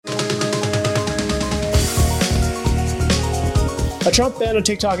A Trump ban on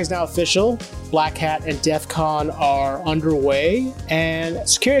TikTok is now official. Black Hat and DEF CON are underway, and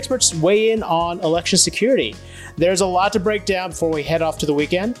security experts weigh in on election security. There's a lot to break down before we head off to the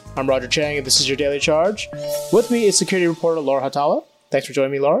weekend. I'm Roger Chang, and this is your Daily Charge. With me is security reporter Laura Hatala. Thanks for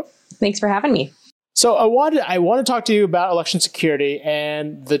joining me, Laura. Thanks for having me. So I want to talk to you about election security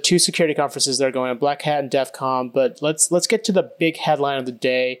and the two security conferences that are going on, Black Hat and DEF CON, but let's get to the big headline of the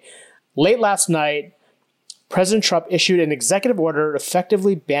day. Late last night, President Trump issued an executive order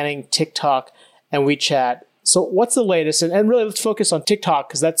effectively banning TikTok and WeChat. So what's the latest? And really, let's focus on TikTok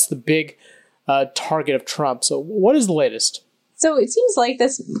because that's the big target of Trump. So what is the latest? So it seems like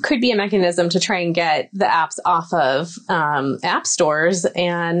this could be a mechanism to try and get the apps off of app stores.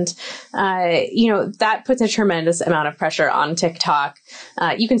 And, that puts a tremendous amount of pressure on TikTok.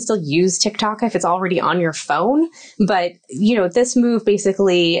 You can still use TikTok if it's already on your phone. But, this move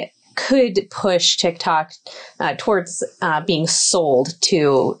basically could push TikTok towards being sold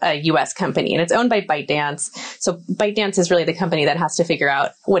to a U.S. company. And it's owned by ByteDance. So ByteDance is really the company that has to figure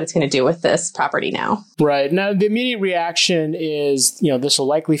out what it's going to do with this property now. Right. Now, the immediate reaction is, this will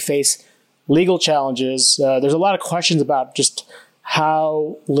likely face legal challenges. There's a lot of questions about just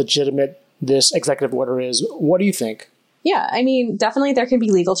how legitimate this executive order is. What do you think? Yeah, definitely there can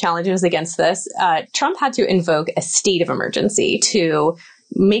be legal challenges against this. Trump had to invoke a state of emergency to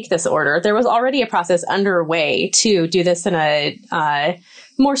make this order. There was already a process underway to do this in a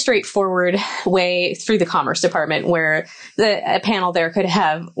more straightforward way through the Commerce Department, where a panel there could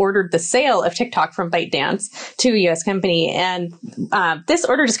have ordered the sale of TikTok from ByteDance to a U.S. company. And this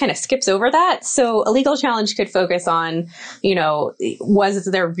order just kind of skips over that. So a legal challenge could focus on, was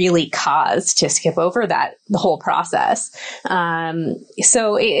there really cause to skip over the whole process?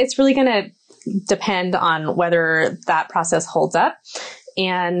 So it's really going to depend on whether that process holds up.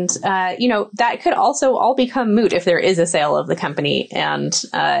 And, that could also all become moot if there is a sale of the company and,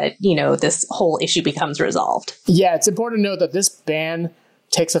 this whole issue becomes resolved. Yeah, it's important to note that this ban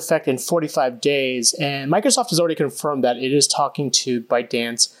takes effect in 45 days. And Microsoft has already confirmed that it is talking to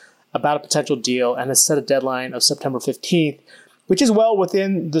ByteDance about a potential deal and has set a deadline of September 15th, which is well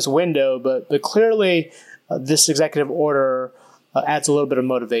within this window. But clearly, this executive order adds a little bit of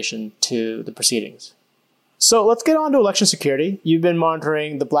motivation to the proceedings. So let's get on to election security. You've been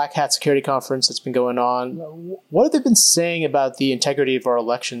monitoring the Black Hat Security Conference that's been going on. What have they been saying about the integrity of our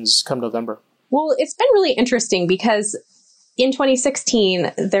elections come November? Well, it's been really interesting because in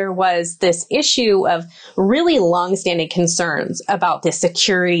 2016, there was this issue of really longstanding concerns about the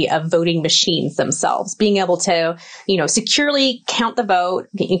security of voting machines themselves, being able to, securely count the vote,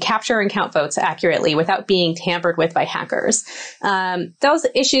 capture and count votes accurately without being tampered with by hackers. Those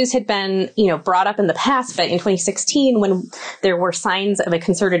issues had been, brought up in the past, but in 2016, when there were signs of a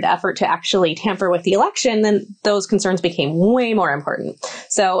concerted effort to actually tamper with the election, then those concerns became way more important.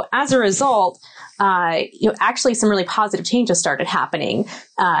 So as a result, actually some really positive changes started happening.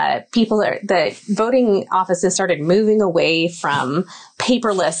 The voting offices started moving away from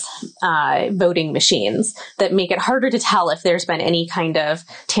paperless voting machines that make it harder to tell if there's been any kind of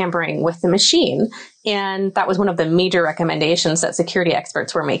tampering with the machine. And that was one of the major recommendations that security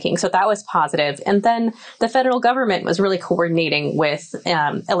experts were making. So that was positive. And then the federal government was really coordinating with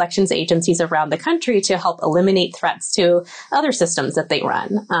elections agencies around the country to help eliminate threats to other systems that they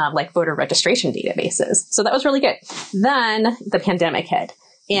run, like voter registration databases. So that was really good. Then the pandemic hit.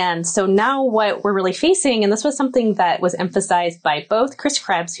 And so now what we're really facing, and this was something that was emphasized by both Chris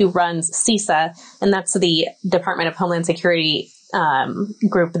Krebs, who runs CISA, and that's the Department of Homeland Security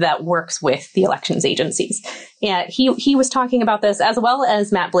group that works with the elections agencies. And he was talking about this, as well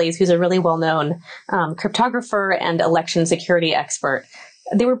as Matt Blaze, who's a really well-known cryptographer and election security expert.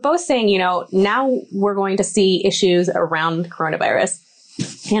 They were both saying, now we're going to see issues around coronavirus.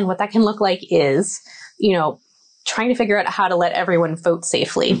 And what that can look like is, trying to figure out how to let everyone vote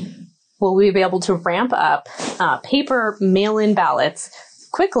safely. Will we be able to ramp up paper mail-in ballots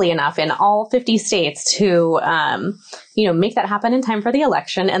quickly enough in all 50 states to, make that happen in time for the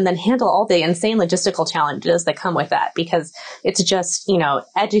election and then handle all the insane logistical challenges that come with that? Because it's just,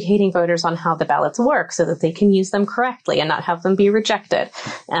 educating voters on how the ballots work so that they can use them correctly and not have them be rejected,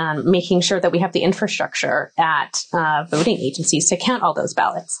 and making sure that we have the infrastructure at voting agencies to count all those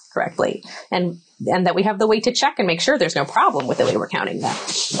ballots correctly. And that we have the way to check and make sure there's no problem with the way we're counting them.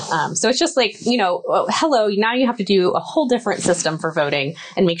 So it's just like, hello, now you have to do a whole different system for voting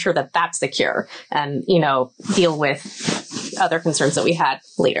and make sure that that's secure and, deal with other concerns that we had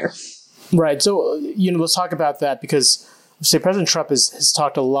later. Right. So, let's talk about that because President Trump has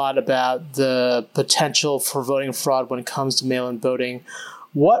talked a lot about the potential for voting fraud when it comes to mail-in voting.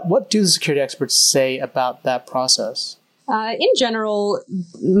 What do the security experts say about that process? In general,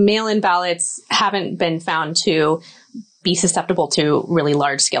 mail-in ballots haven't been found to be susceptible to really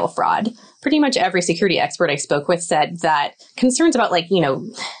large-scale fraud. Pretty much every security expert I spoke with said that concerns about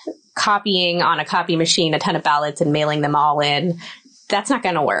copying on a copy machine a ton of ballots and mailing them all in, that's not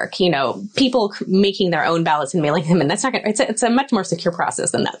going to work. People making their own ballots and mailing them in, that's not going to, it's a much more secure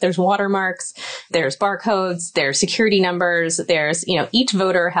process than that. There's watermarks, there's barcodes, there's security numbers, there's, each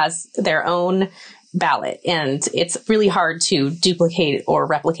voter has their own ballot, and it's really hard to duplicate or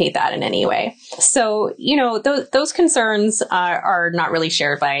replicate that in any way. So, those concerns are not really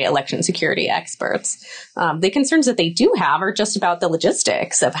shared by election security experts. The concerns that they do have are just about the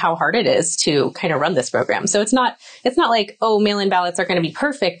logistics of how hard it is to kind of run this program. So it's not like, mail-in ballots are going to be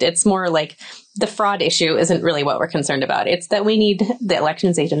perfect. It's more like the fraud issue isn't really what we're concerned about. It's that we need the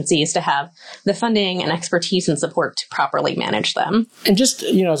elections agencies to have the funding and expertise and support to properly manage them. And just,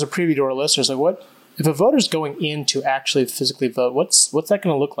 as a preview to our listeners, what if a voter's going in to actually physically vote, what's that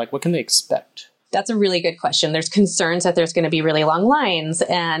going to look like? What can they expect? That's a really good question. There's concerns that there's going to be really long lines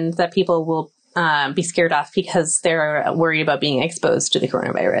and that people will be scared off because they're worried about being exposed to the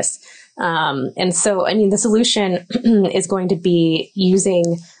coronavirus. And so, the solution is going to be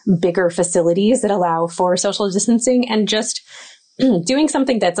using bigger facilities that allow for social distancing and just doing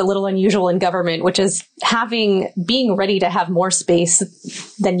something that's a little unusual in government, which is being ready to have more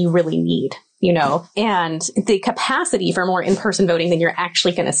space than you really need. And the capacity for more in-person voting than you're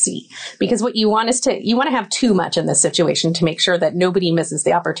actually going to see. Because what you want is you want to have too much in this situation to make sure that nobody misses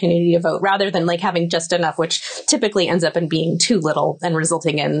the opportunity to vote, rather than having just enough, which typically ends up in being too little and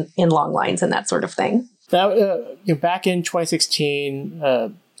resulting in long lines and that sort of thing. Now, back in 2016,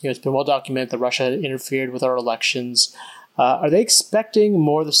 it's been well documented that Russia interfered with our elections. Are they expecting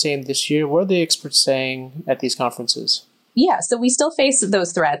more of the same this year? What are the experts saying at these conferences? Yeah, so we still face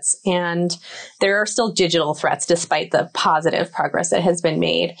those threats, and there are still digital threats despite the positive progress that has been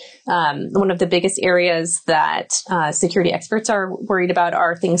made. One of the biggest areas that security experts are worried about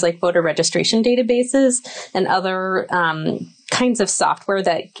are things like voter registration databases and other kinds of software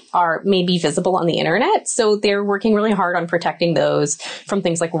that are maybe visible on the internet. So they're working really hard on protecting those from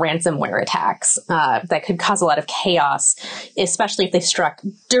things like ransomware attacks that could cause a lot of chaos, especially if they struck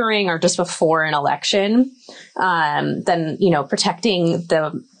during or just before an election. Then, protecting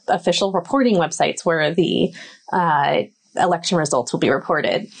the official reporting websites where the election results will be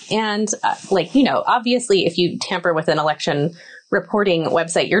reported. And obviously, if you tamper with an election reporting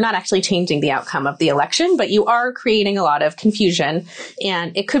website, you're not actually changing the outcome of the election, but you are creating a lot of confusion,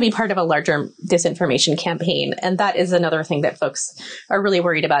 and it could be part of a larger disinformation campaign. And that is another thing that folks are really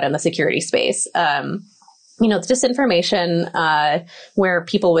worried about in the security space. Disinformation, where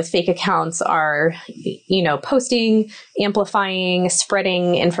people with fake accounts are, posting, amplifying,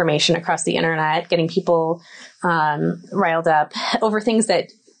 spreading information across the internet, getting people riled up over things that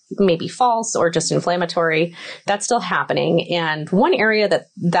may be false or just inflammatory. That's still happening. And one area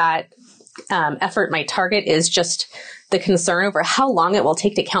that effort might target is just the concern over how long it will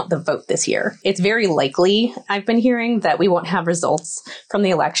take to count the vote this year. It's very likely, I've been hearing, that we won't have results from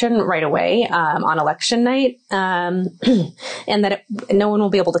the election right away on election night, and that no one will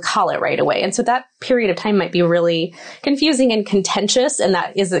be able to call it right away. And so that period of time might be really confusing and contentious, and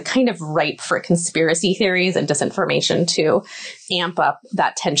that is a kind of ripe for conspiracy theories and disinformation to amp up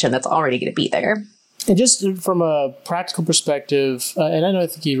that tension that's already going to be there. And just from a practical perspective, and I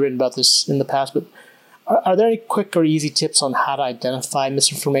think you've written about this in the past, but are there any quick or easy tips on how to identify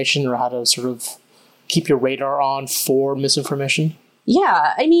misinformation or how to sort of keep your radar on for misinformation?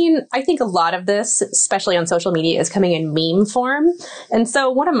 Yeah, I think a lot of this, especially on social media, is coming in meme form. And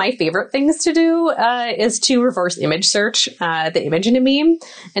so one of my favorite things to do is to reverse image search the image in a meme.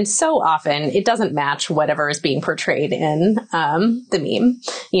 And so often it doesn't match whatever is being portrayed in the meme.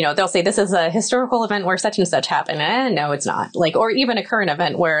 They'll say this is a historical event where such and such happened. No, it's not. Or even a current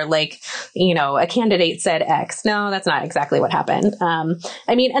event where a candidate said X. No, that's not exactly what happened.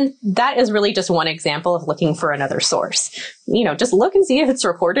 And that is really just one example of looking for another source. Just look and see if it's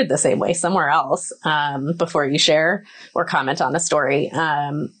reported the same way somewhere else before you share or comment on a story.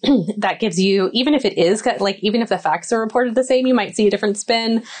 That gives you, even if it is even if the facts are reported the same, you might see a different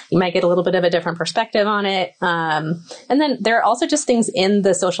spin. You might get a little bit of a different perspective on it. And then there are also just things in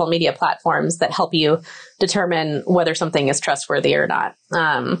the social media platforms that help you determine whether something is trustworthy or not.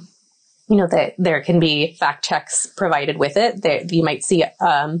 That there can be fact checks provided with it. You might see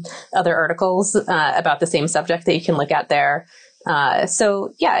other articles about the same subject that you can look at there.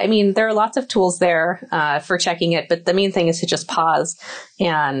 There are lots of tools there for checking it, but the main thing is to just pause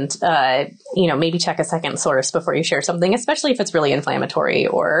and, maybe check a second source before you share something, especially if it's really inflammatory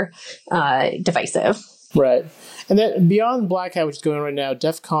or divisive. Right. And then beyond Black Hat, which is going on right now,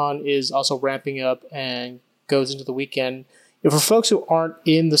 DEF CON is also ramping up and goes into the weekend. For folks who aren't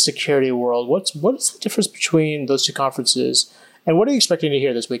in the security world, what's the difference between those two conferences, and what are you expecting to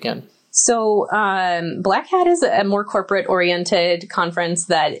hear this weekend? So Black Hat is a more corporate-oriented conference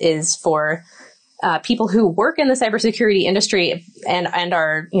that is for people who work in the cybersecurity industry and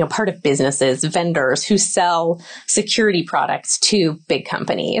are, part of businesses, vendors who sell security products to big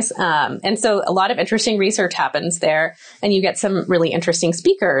companies. And so a lot of interesting research happens there, and you get some really interesting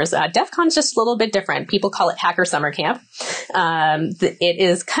speakers. DEF CON is just a little bit different. People call it Hacker Summer Camp. It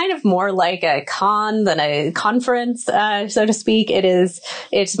is kind of more like a con than a conference, so to speak.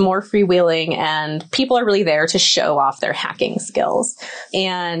 It's more freewheeling, and people are really there to show off their hacking skills.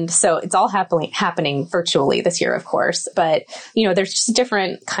 And so it's all happening virtually this year, of course, but there's just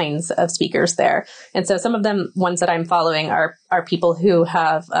different kinds of speakers there. And so some of them, ones that I'm following, are people who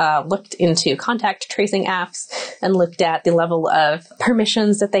have looked into contact tracing apps and looked at the level of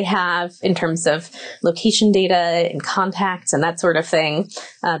permissions that they have in terms of location data and contacts and that sort of thing.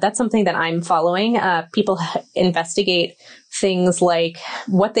 That's something that I'm following. People investigate things like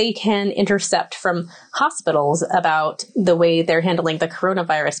what they can intercept from hospitals about the way they're handling the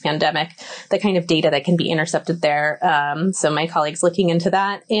coronavirus pandemic, the kind of data that can be intercepted there. So my colleagues looking into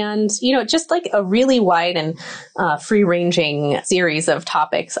that, and just like a really wide and free-ranging series of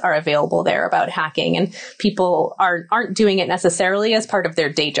topics are available there about hacking, and people aren't doing it necessarily as part of their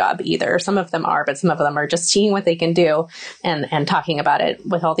day job either. Some of them are, but some of them are just seeing what they can do and talking about it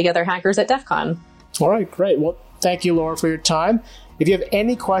with all the other hackers at DEF CON. All right, great. Well, thank you, Laura, for your time. If you have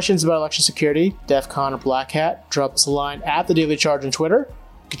any questions about election security, DEF CON, or Black Hat, drop us a line at The Daily Charge on Twitter.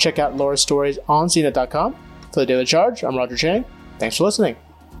 You can check out Laura's stories on CNET.com. For The Daily Charge, I'm Roger Chang. Thanks for listening.